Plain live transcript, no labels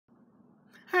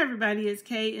Hi everybody, it's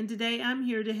Kay, and today I'm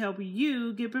here to help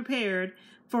you get prepared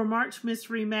for March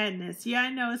Mystery Madness. Yeah, I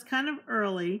know it's kind of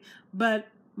early, but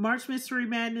March Mystery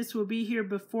Madness will be here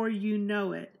before you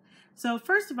know it. So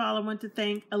first of all, I want to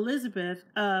thank Elizabeth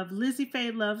of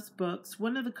LizziefayeLovesBooks,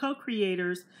 one of the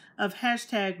co-creators of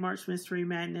hashtag March Mystery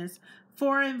Madness,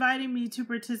 for inviting me to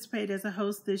participate as a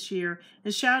host this year,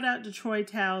 and shout out to Troi of Troi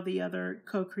Towel, the other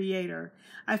co-creator.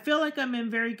 I feel like I'm in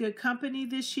very good company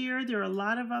this year. There are a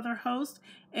lot of other hosts,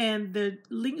 and the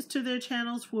links to their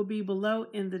channels will be below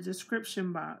in the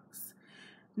description box.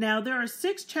 Now, there are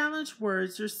 6 challenge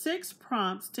words or 6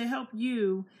 prompts to help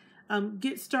you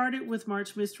get started with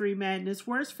March Mystery Madness,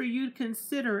 words for you to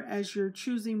consider as you're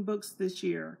choosing books this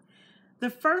year. The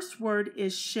first word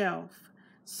is shelf.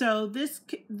 So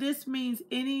this means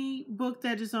any book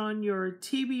that is on your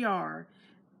TBR,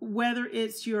 whether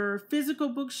it's your physical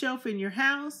bookshelf in your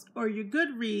house or your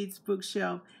Goodreads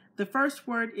bookshelf. The first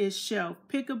word is shelf.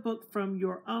 Pick a book from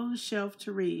your own shelf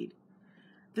to read.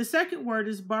 The second word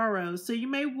is borrow. So you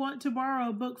may want to borrow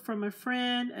a book from a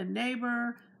friend, a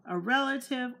neighbor, a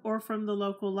relative, or from the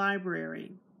local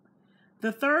library.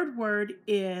 The third word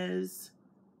is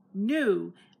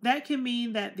new. That can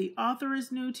mean that the author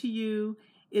is new to you,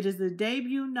 it is a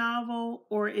debut novel,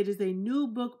 or it is a new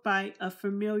book by a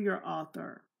familiar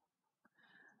author.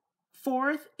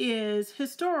 Fourth is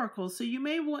historical. So you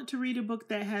may want to read a book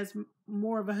that has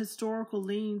more of a historical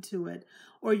lean to it,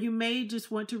 or you may just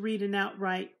want to read an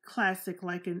outright classic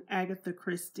like an Agatha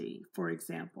Christie, for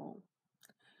example.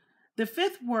 The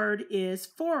fifth word is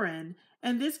foreign,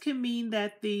 and this can mean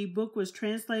that the book was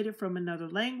translated from another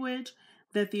language,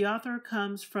 that the author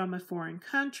comes from a foreign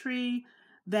country,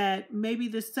 that maybe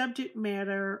the subject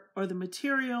matter or the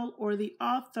material or the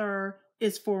author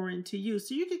is foreign to you.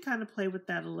 So you can kind of play with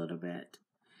that a little bit.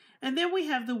 And then we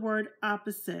have the word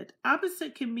opposite.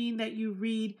 Opposite can mean that you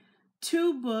read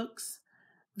 2 books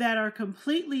that are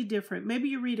completely different. Maybe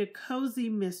you read a cozy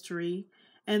mystery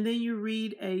and then you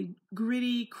read a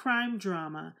gritty crime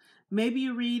drama. Maybe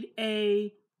you read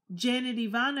a Janet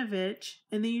Ivanovich,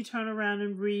 and then you turn around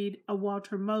and read a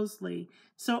Walter Mosley.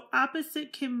 So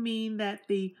opposite can mean that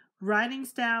the writing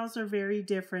styles are very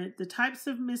different, the types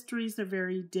of mysteries are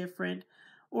very different,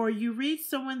 or you read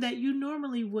someone that you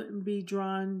normally wouldn't be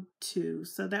drawn to.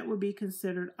 So that would be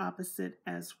considered opposite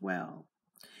as well.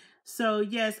 So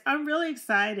yes, I'm really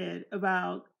excited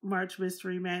about March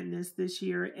Mystery Madness this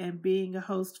year and being a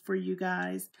host for you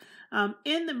guys.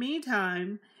 In the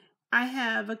meantime, I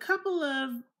have a couple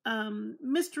of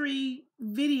mystery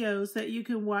videos that you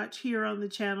can watch here on the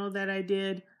channel that I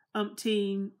did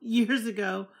umpteen years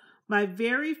ago. My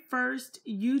very first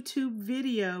YouTube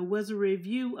video was a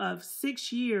review of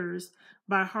 6 Years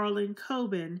by Harlan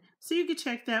Coben, so you can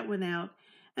check that one out.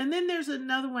 And then there's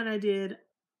another one I did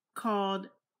called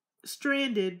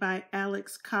Stranded by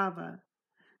Alex Cava.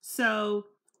 So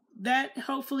that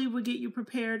hopefully will get you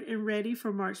prepared and ready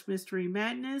for March Mystery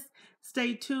Madness.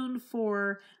 Stay tuned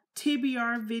for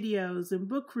TBR videos and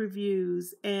book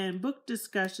reviews and book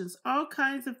discussions, all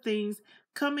kinds of things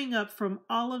coming up from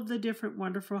all of the different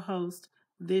wonderful hosts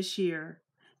this year.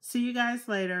 See you guys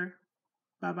later.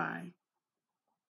 Bye-bye.